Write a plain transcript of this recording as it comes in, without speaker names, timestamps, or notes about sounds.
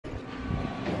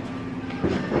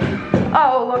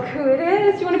Oh, look who it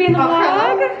is. You want to be in the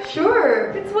vlog? Hello.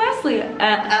 Sure. It's Wesley.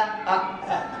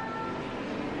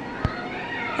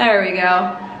 There we go.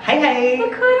 Hi, hi.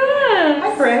 Look who it is.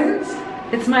 Hi, friends.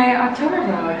 It's my October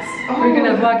vlogs. Oh. We're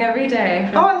gonna vlog every day.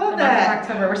 Oh, I love that.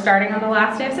 October. We're starting on the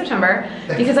last day of September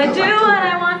Thanks. because I do what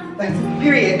I want. Thanks.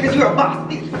 Period. Because you're a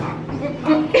boss bitch.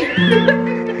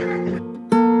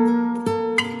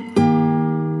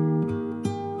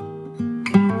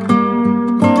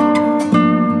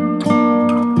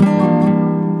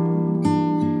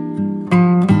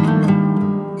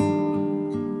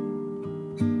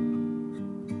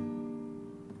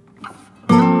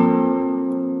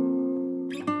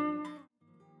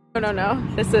 No.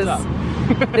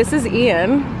 This is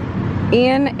Ian.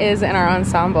 Ian is in our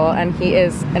ensemble and he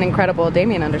is an incredible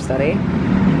Damien understudy.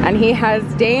 And he has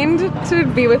deigned to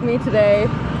be with me today.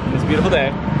 This beautiful day.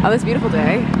 On this beautiful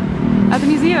day at the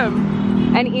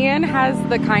museum. And Ian has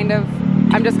the kind of,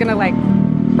 I'm just gonna like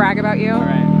brag about you. All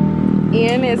right.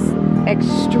 Ian is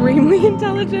extremely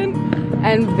intelligent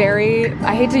and very,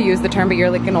 I hate to use the term, but you're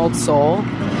like an old soul.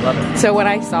 Love it. So when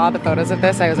I saw the photos of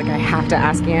this, I was like, I have to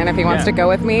ask Ian if he wants to go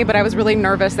with me, but I was really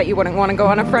nervous that you wouldn't want to go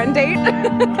on a friend date.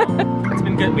 It's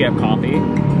been good. We have coffee.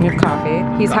 We have coffee.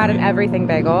 He's had an everything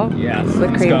bagel. Yes.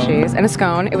 With cream cheese and a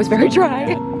scone. It was very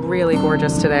dry. Really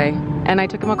gorgeous today. And I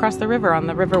took him across the river on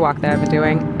the river walk that I've been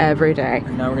doing every day.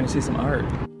 And now we're gonna see some art.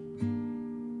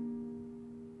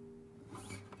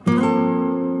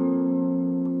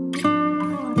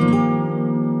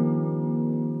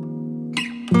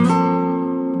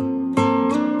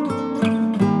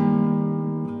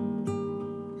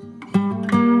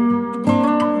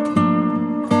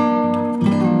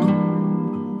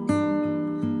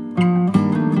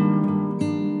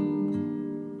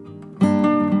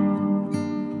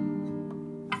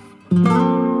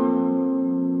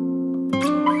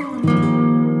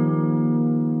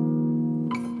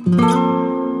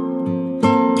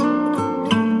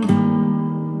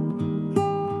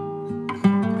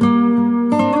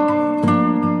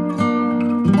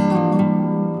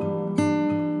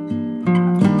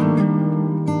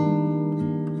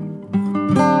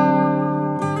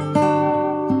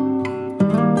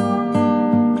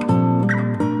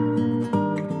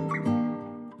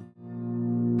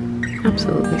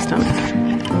 Absolutely stunning.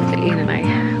 Ian and I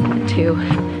went to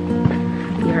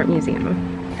the art museum.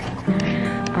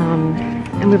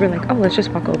 And we were like, oh, let's just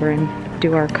walk over and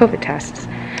do our COVID tests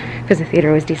because the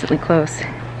theater was decently close.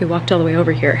 We walked all the way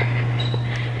over here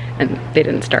and they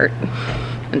didn't start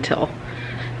until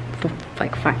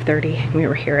like 5:30. We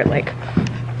were here at like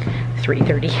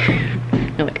 3:30.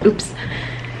 We're like, oops.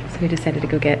 So we decided to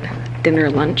go get dinner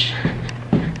or lunch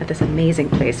at this amazing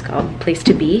place called Place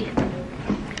to Be.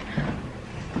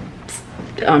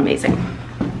 Amazing.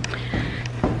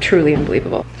 Truly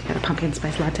unbelievable. Got a pumpkin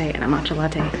spice latte and a matcha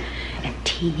latte and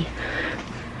tea.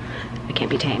 I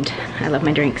can't be tamed. I love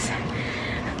my drinks.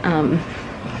 So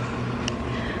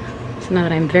now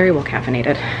that I'm very well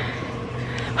caffeinated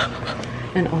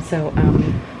and also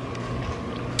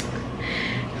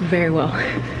very well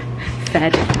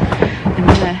fed, I'm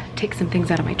gonna take some things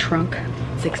out of my trunk.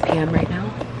 6 p.m. right now.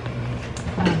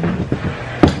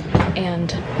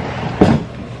 And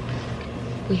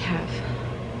we have,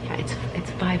 yeah, it's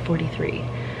 5:43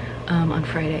 on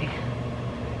Friday,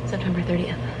 September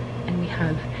 30th, and we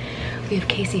have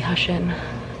Casey Hushin,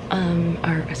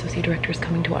 our associate director, is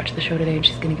coming to watch the show today, and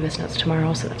she's going to give us notes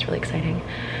tomorrow, so that's really exciting.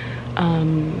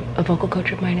 A vocal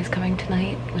coach of mine is coming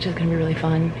tonight, which is going to be really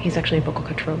fun. He's actually a vocal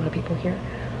coach for a lot of people here.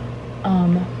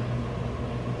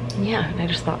 Yeah, and I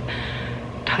just thought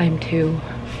time to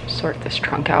sort this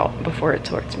trunk out before it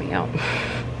sorts me out.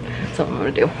 That's all I'm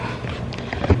gonna do.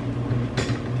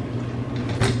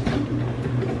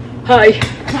 Hi.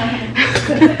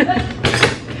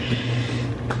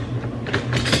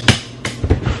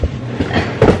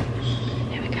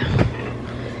 There we go.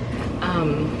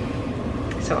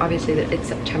 So obviously it's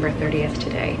September 30th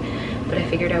today, but I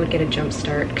figured I would get a jump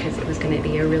start because it was going to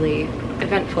be a really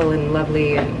eventful and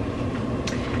lovely and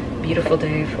beautiful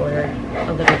day for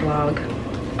a little vlog.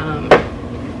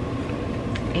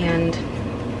 And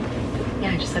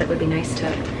yeah, I just thought it would be nice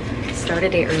to start a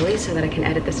day early so that I can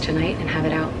edit this tonight and have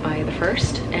it out by the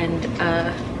 1st.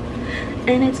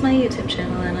 And it's my YouTube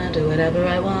channel and I do whatever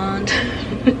I want.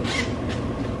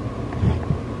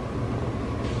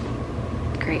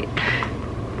 Great.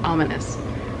 Ominous.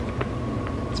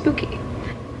 Spooky. Do you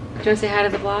want to say hi to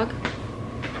the vlog?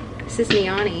 This is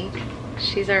Niani.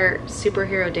 She's our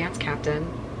superhero dance captain.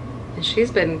 And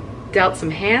she's been dealt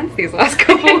some hands these last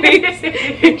couple weeks.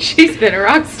 She's been a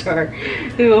rock star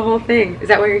through the whole thing. Is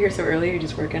that why you're here so early? You're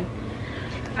just working?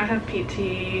 I have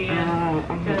PT.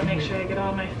 Gotta make sure I get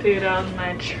all my food out of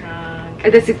my trunk.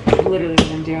 This is literally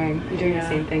what I'm doing. I'm doing the Yeah.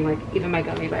 same thing, like even my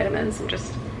gummy vitamins. I'm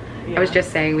just, Yeah. I was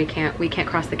just saying we can't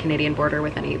cross the Canadian border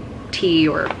with any tea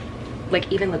or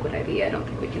like even liquid IV. I don't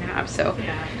think we can have. So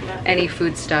Yeah. any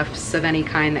foodstuffs of any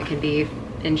kind that can be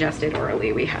ingested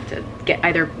orally, we have to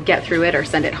either get through it or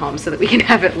send it home so that we can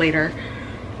have it later.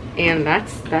 And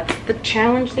that's the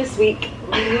challenge this week.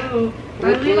 Ooh.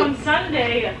 I leave on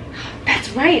Sunday. That's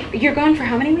right. You're gone for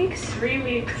how many weeks? 3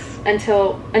 weeks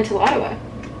Until Ottawa.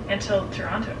 until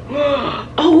Toronto.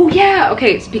 Oh yeah.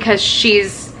 Okay, it's because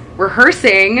she's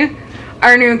rehearsing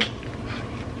our new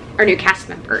cast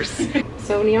members.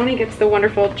 So Neoni gets the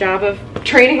wonderful job of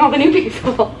training all the new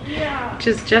people. Yeah. Which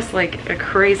is just like a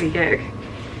crazy gig.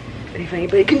 But if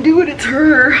anybody can do it, it's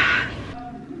her.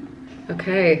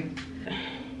 Okay.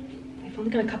 We've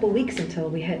only got a couple weeks until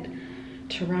we hit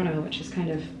Toronto, which is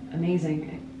kind of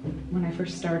amazing. When I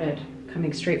first started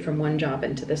coming straight from one job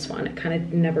into this one, it kind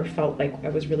of never felt like I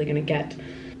was really gonna get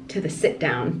to the sit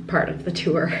down part of the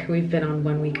tour. We've been on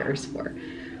 1 weekers for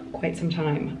quite some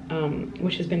time,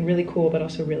 which has been really cool, but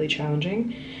also really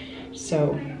challenging.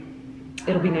 So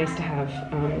it'll be nice to have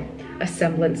a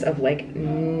semblance of like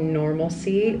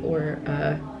normalcy or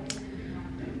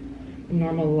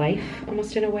normal life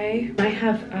almost in a way. I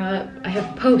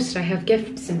have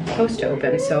gifts and post to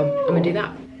open, so I'm gonna do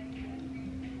that.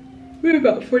 We have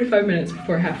about 45 minutes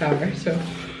before half hour, so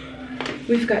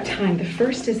we've got time. The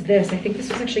first is this. I think this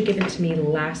was actually given to me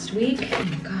last week. Oh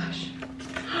my gosh.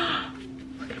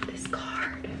 Look at this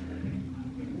card.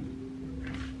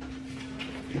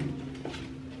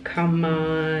 Come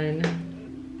on.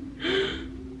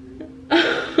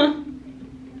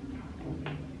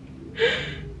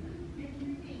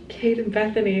 Kate and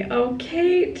Bethany. Oh,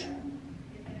 Kate.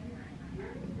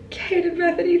 Kate and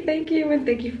Bethany, thank you. And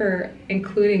thank you for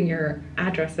including your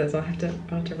addresses. I'll have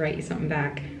to write you something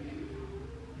back.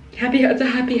 It's a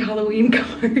happy Halloween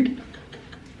card.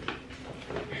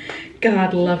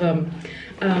 God love them.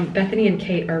 Bethany and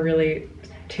Kate are really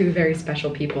two very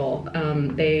special people. I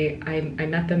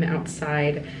met them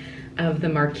outside of the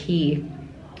marquee,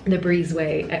 the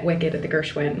breezeway at Wicked at the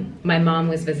Gershwin. My mom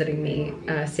was visiting me,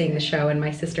 seeing the show, and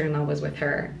my sister-in-law was with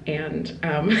her, and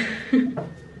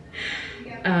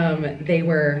they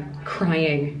were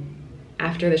crying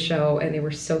after the show, and they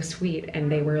were so sweet,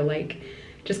 and they were like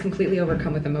just completely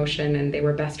overcome with emotion, and they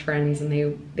were best friends, and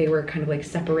they were kind of like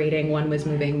separating. One was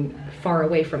moving far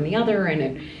away from the other,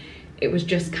 and it was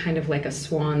just kind of like a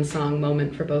swan song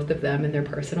moment for both of them in their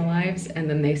personal lives. And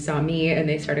then they saw me and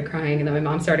they started crying, and then my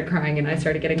mom started crying, and I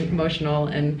started getting emotional,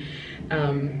 and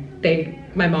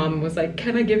my mom was like,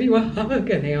 "Can I give you a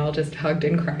hug?" And they all just hugged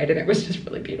and cried, and it was just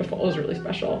really beautiful. It was really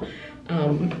special.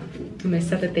 And they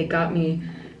said that they got me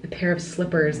a pair of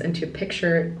slippers, and to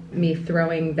picture me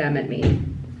throwing them at me,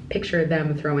 picture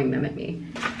them throwing them at me.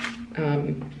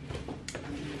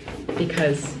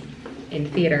 Because in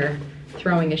theater,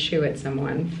 throwing a shoe at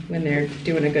someone when they're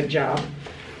doing a good job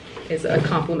is a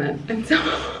compliment. And so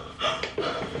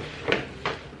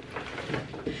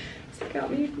they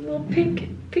got me little pink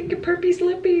and purpy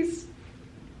slippies.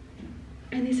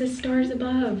 And they says stars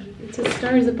above. It says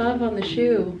stars above on the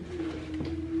shoe.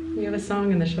 We have a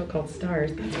song in the show called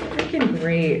Stars. That's freaking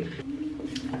great.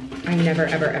 I never,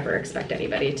 ever, ever expect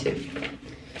anybody to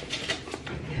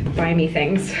buy me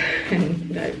things.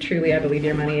 And truly, I believe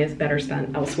your money is better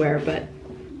spent elsewhere, but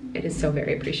it is so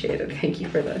very appreciated. Thank you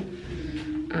for the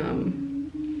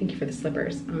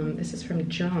slippers. This is from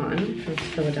John from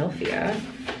Philadelphia.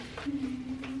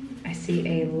 I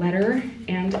see a letter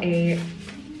and a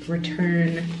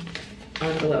return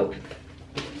envelope.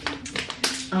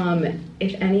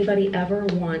 If anybody ever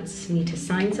wants me to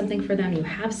sign something for them, you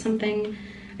have something.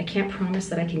 I can't promise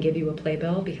that I can give you a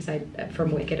playbill because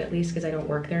from Wicked at least, because I don't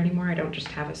work there anymore. I don't just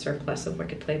have a surplus of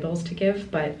Wicked playbills to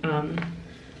give, but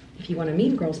if you want a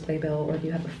Mean Girls playbill, or if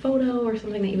you have a photo or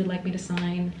something that you would like me to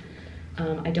sign,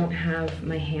 I don't have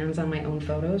my hands on my own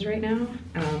photos right now.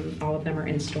 All of them are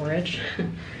in storage.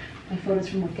 My photos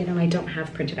from Wicked, and I don't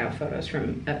have printed out photos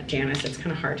from Janice. It's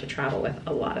kind of hard to travel with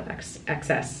a lot of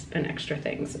excess and extra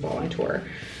things while on tour.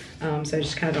 So I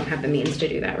just kind of don't have the means to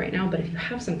do that right now. But if you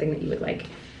have something that you would like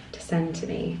to send to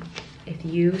me, if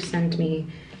you send me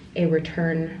a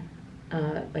return,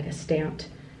 like a stamped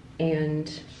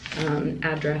and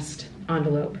addressed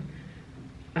envelope,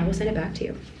 I will send it back to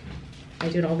you. I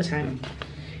do it all the time.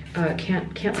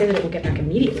 Can't say that it will get back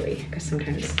immediately, because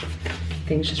sometimes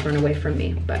things just run away from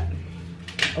me, but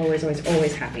always, always,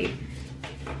 always happy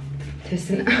to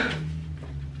send.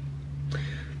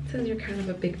 Says you're kind of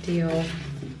a big deal.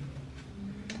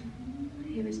 My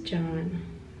name is John.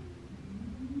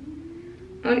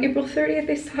 On April 30th,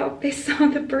 they saw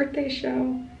the birthday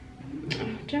show.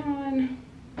 Oh, John.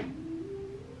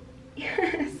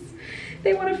 Yes.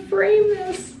 They want to frame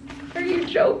this. Are you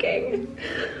joking?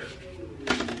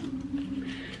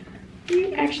 Are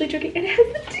you actually joking? It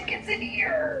has the tickets in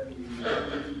here.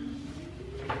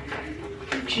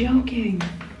 You're joking.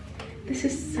 This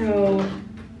is so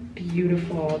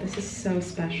beautiful. This is so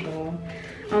special.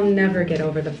 I'll never get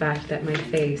over the fact that my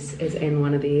face is in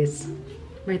one of these.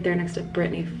 Right there next to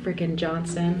Brittany freaking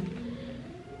Johnson.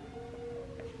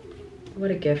 What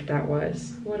a gift that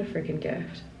was. What a freaking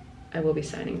gift. I will be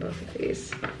signing both of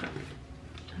these. In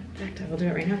fact, I will do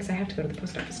it right now because I have to go to the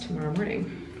post office tomorrow morning.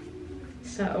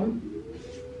 So,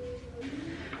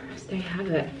 there you have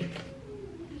it.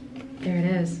 There it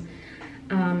is.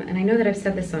 And I know that I've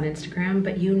said this on Instagram,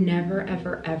 but you never,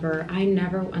 ever, ever,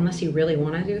 unless you really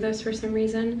want to do this for some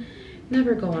reason,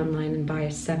 never go online and buy a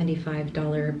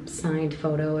 $75 signed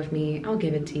photo of me. I'll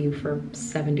give it to you for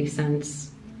 70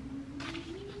 cents.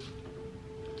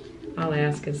 All I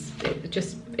ask is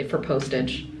just for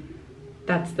postage.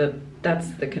 That's the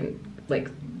like,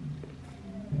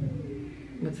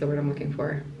 what's the word I'm looking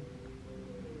for?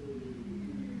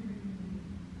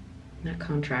 Not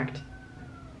contract.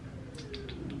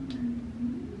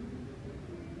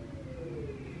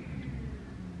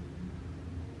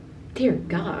 Dear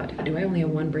God, do I only have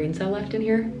one brain cell left in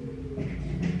here?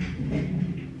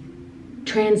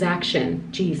 Transaction,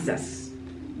 Jesus.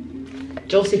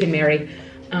 Joel, Steve, and Mary.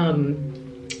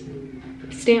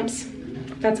 Stamps,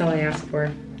 that's all I ask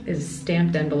for, is a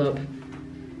stamped envelope.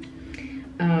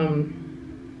 I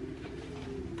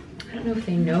don't know if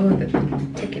they know that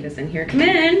the ticket is in here. Come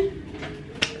in.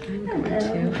 I'm going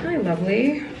to. Hi,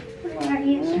 lovely. How are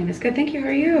you? Doing this good, thank you. How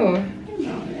are you? I'm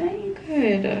alright.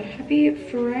 Good. Happy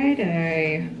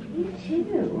Friday. You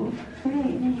too. Alright,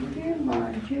 and your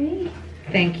laundry.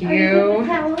 Thank Are you good you. with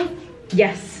towels?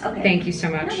 Yes. Okay. Thank you so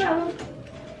much. No problem.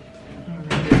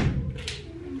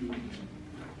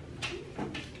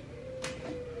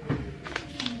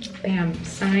 Bam,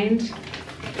 signed,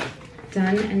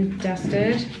 done and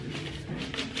dusted.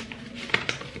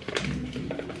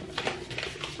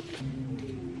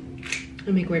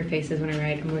 I make weird faces when I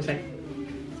write. I'm always like,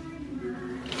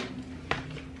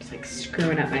 just like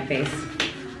screwing up my face.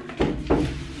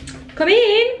 Come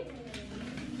in.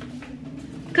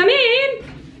 Come in.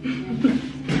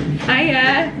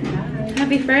 Hiya.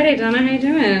 Happy Friday, Donna. How you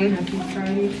doing? Happy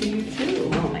Friday to you too.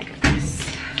 Oh my goodness.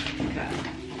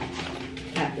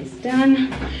 That is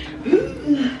done.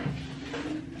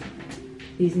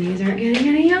 These knees aren't getting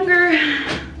any younger.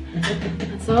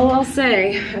 That's all I'll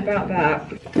say about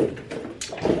that.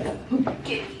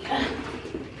 Okay.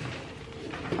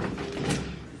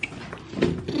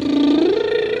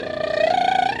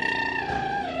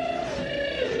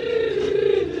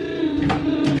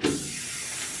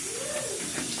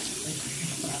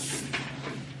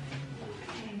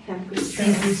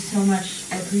 Thank you so much.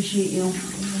 I appreciate you.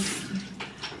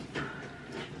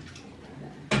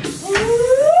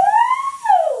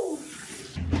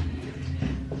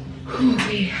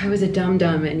 Okay, I was a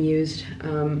dum-dum and used,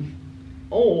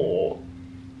 oh.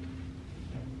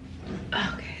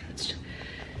 Okay,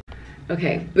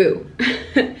 okay, boo.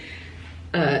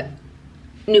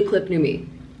 New clip, new me.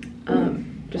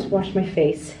 Just washed my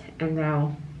face and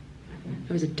now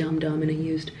I was a dum-dum and I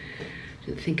used,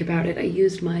 didn't think about it, I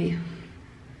used my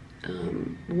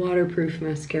waterproof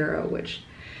mascara, which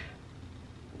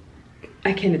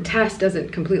I can attest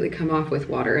doesn't completely come off with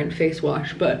water and face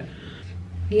wash, but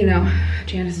you know,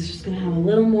 Janice is just gonna have a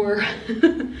little more,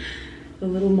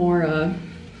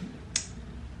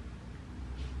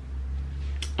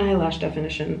 eyelash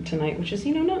definition tonight, which is,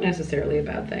 you know, not necessarily a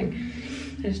bad thing.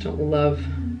 I just don't love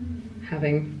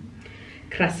having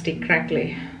crusty,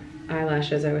 crackly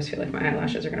eyelashes. I always feel like my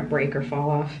eyelashes are gonna break or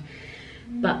fall off,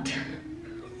 but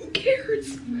who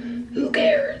cares? Who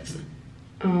cares?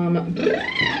 So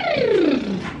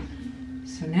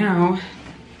now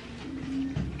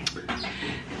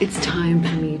it's time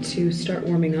for me to start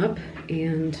warming up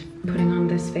and putting on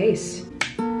this face.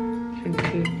 Trying to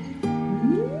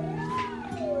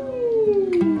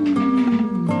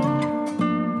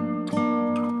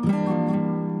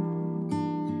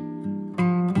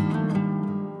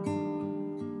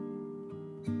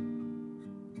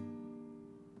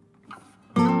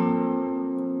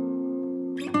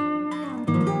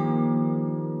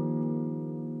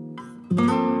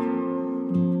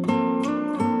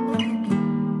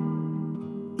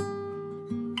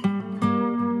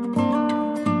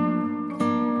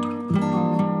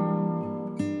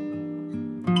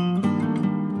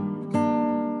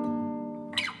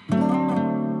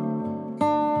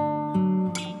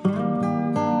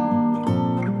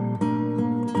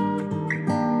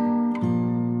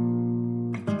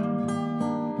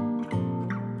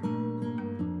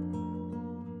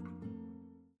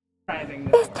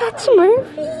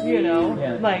you know,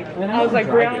 Yeah. like I was like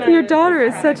Brianna. Your daughter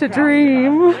is such a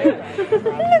dream. Look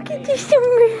at you,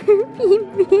 Smurfy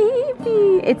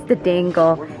baby. It's the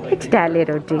dingle. It's that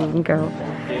little dingle.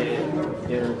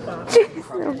 She's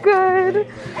so good.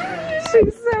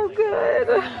 She's so good.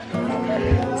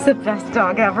 It's the best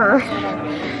dog ever.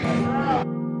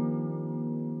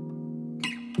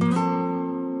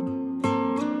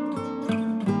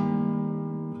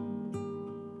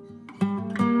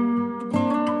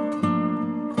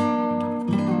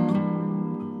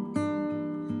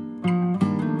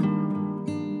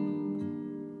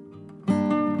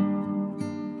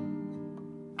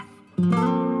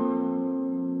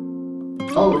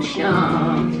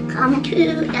 Ocean, come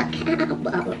to the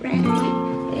cabaret.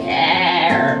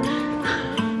 There.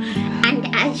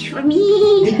 And as for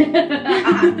me,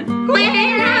 when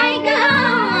I go,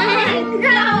 I'm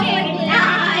going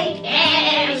like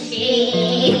air.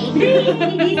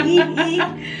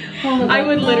 I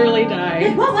would literally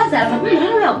die. What was that? I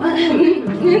don't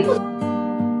know.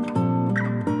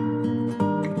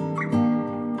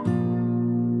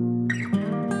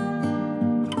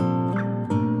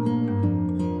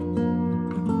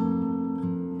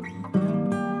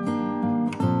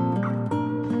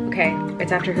 Okay,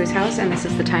 it's after Whose House, and this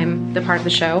is the part of the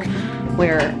show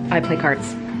where I play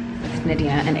cards with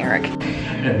Nydia and Eric.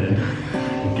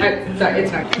 Sorry,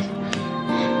 it's not.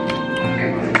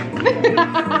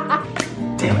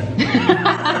 Damn it.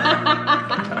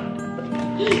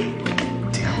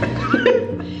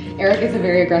 Eric is a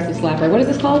very aggressive slapper. What is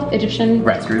this called? Egyptian?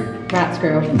 Rat screw. Rat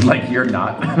screw. Like, you're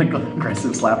not an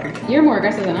aggressive slapper. You're more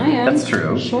aggressive than I am. That's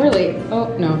true. Surely.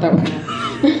 Oh, no, that wasn't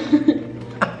it.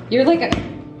 You're like a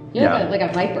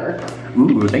viper.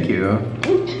 Ooh, thank you.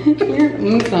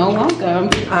 You're so welcome.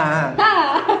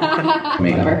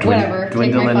 Whatever.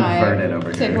 Dwindle Take my and Vernon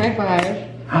over Take here. my 5.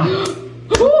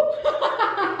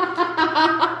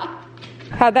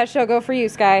 How'd that show go for you,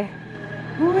 Sky?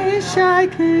 Wish I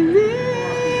could be.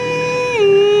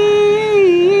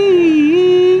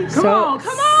 Come on, Is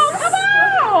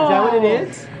that what it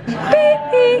is?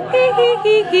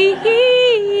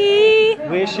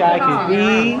 Wish I could be.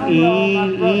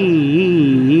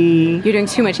 You're doing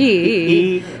too much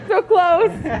So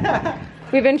close.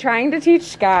 We've been trying to teach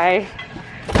Sky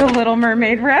the Little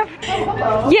Mermaid riff.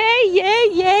 Yay, yay,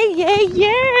 yay, yay,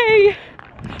 yay.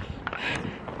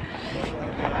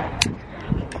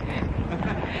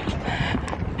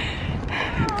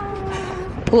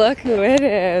 Look who it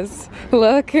is.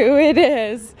 Look who it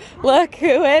is. Look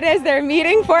who it is. They're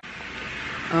meeting for.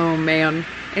 Oh man,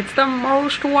 it's the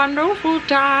most wonderful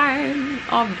time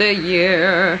of the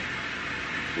year.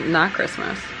 Not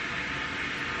Christmas.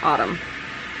 Autumn.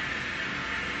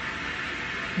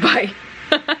 Bye.